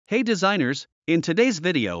Hey designers, in today's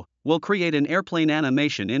video, we'll create an airplane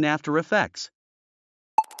animation in After Effects.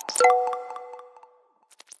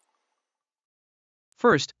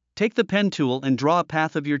 First, take the pen tool and draw a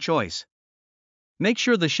path of your choice. Make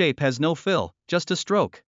sure the shape has no fill, just a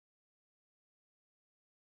stroke.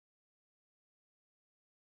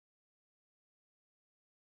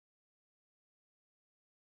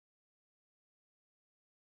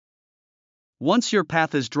 Once your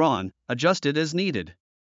path is drawn, adjust it as needed.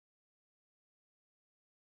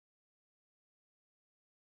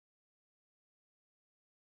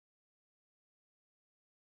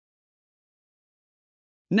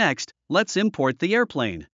 Next, let's import the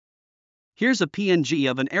airplane. Here's a PNG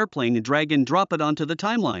of an airplane and drag and drop it onto the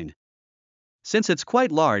timeline. Since it's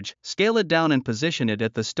quite large, scale it down and position it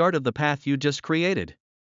at the start of the path you just created.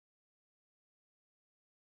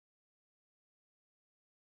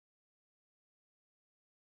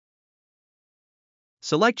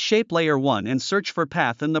 Select Shape Layer 1 and search for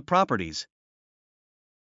Path in the Properties.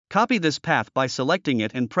 Copy this path by selecting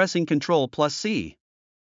it and pressing Ctrl+C.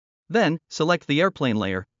 Then, select the airplane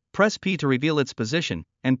layer, press P to reveal its position,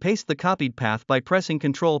 and paste the copied path by pressing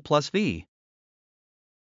Ctrl+V.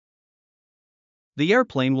 The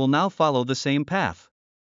airplane will now follow the same path.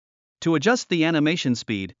 To adjust the animation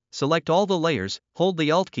speed, select all the layers, hold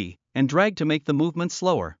the Alt key, and drag to make the movement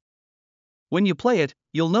slower. When you play it,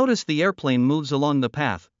 you'll notice the airplane moves along the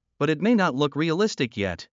path, but it may not look realistic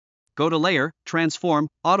yet. Go to Layer, Transform,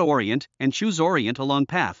 Auto Orient, and choose Orient Along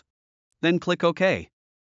Path. Then click OK.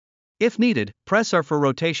 If needed, press R for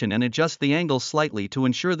rotation and adjust the angle slightly to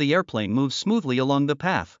ensure the airplane moves smoothly along the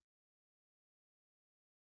path.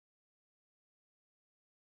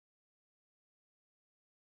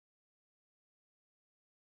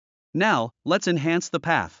 Now, let's enhance the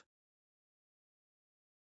path.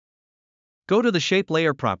 Go to the Shape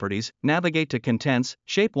Layer Properties, navigate to Contents,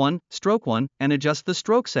 Shape 1, Stroke 1, and adjust the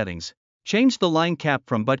stroke settings. Change the line cap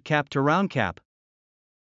from butt cap to round cap.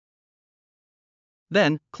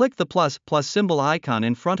 Then, click the plus symbol icon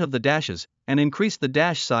in front of the dashes, and increase the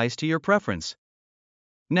dash size to your preference.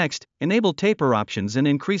 Next, enable taper options and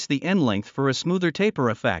increase the end length for a smoother taper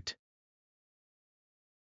effect.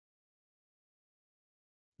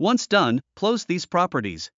 Once done, close these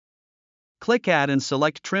properties. Click Add and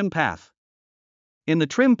select Trim Path. In the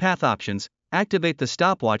Trim Path options, activate the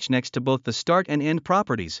stopwatch next to both the start and end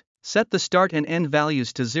properties. Set the start and end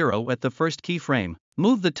values to 0 at the first keyframe.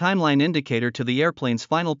 Move the timeline indicator to the airplane's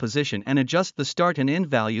final position and adjust the start and end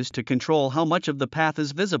values to control how much of the path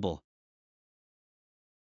is visible.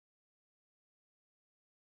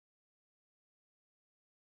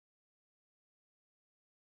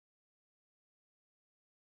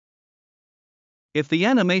 If the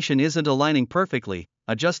animation isn't aligning perfectly,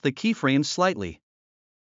 adjust the keyframes slightly.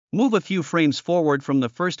 Move a few frames forward from the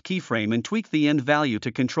first keyframe and tweak the end value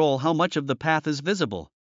to control how much of the path is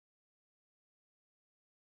visible.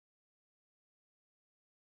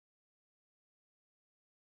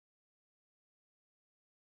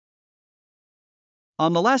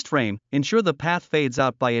 On the last frame, ensure the path fades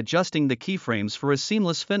out by adjusting the keyframes for a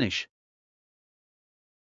seamless finish.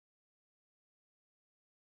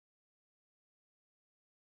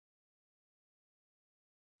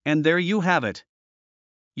 And there you have it.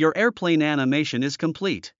 Your airplane animation is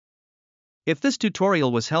complete. If this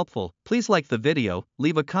tutorial was helpful, please like the video,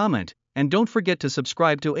 leave a comment, and don't forget to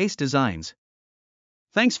subscribe to Ace Designs.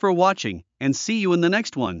 Thanks for watching, and see you in the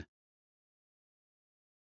next one.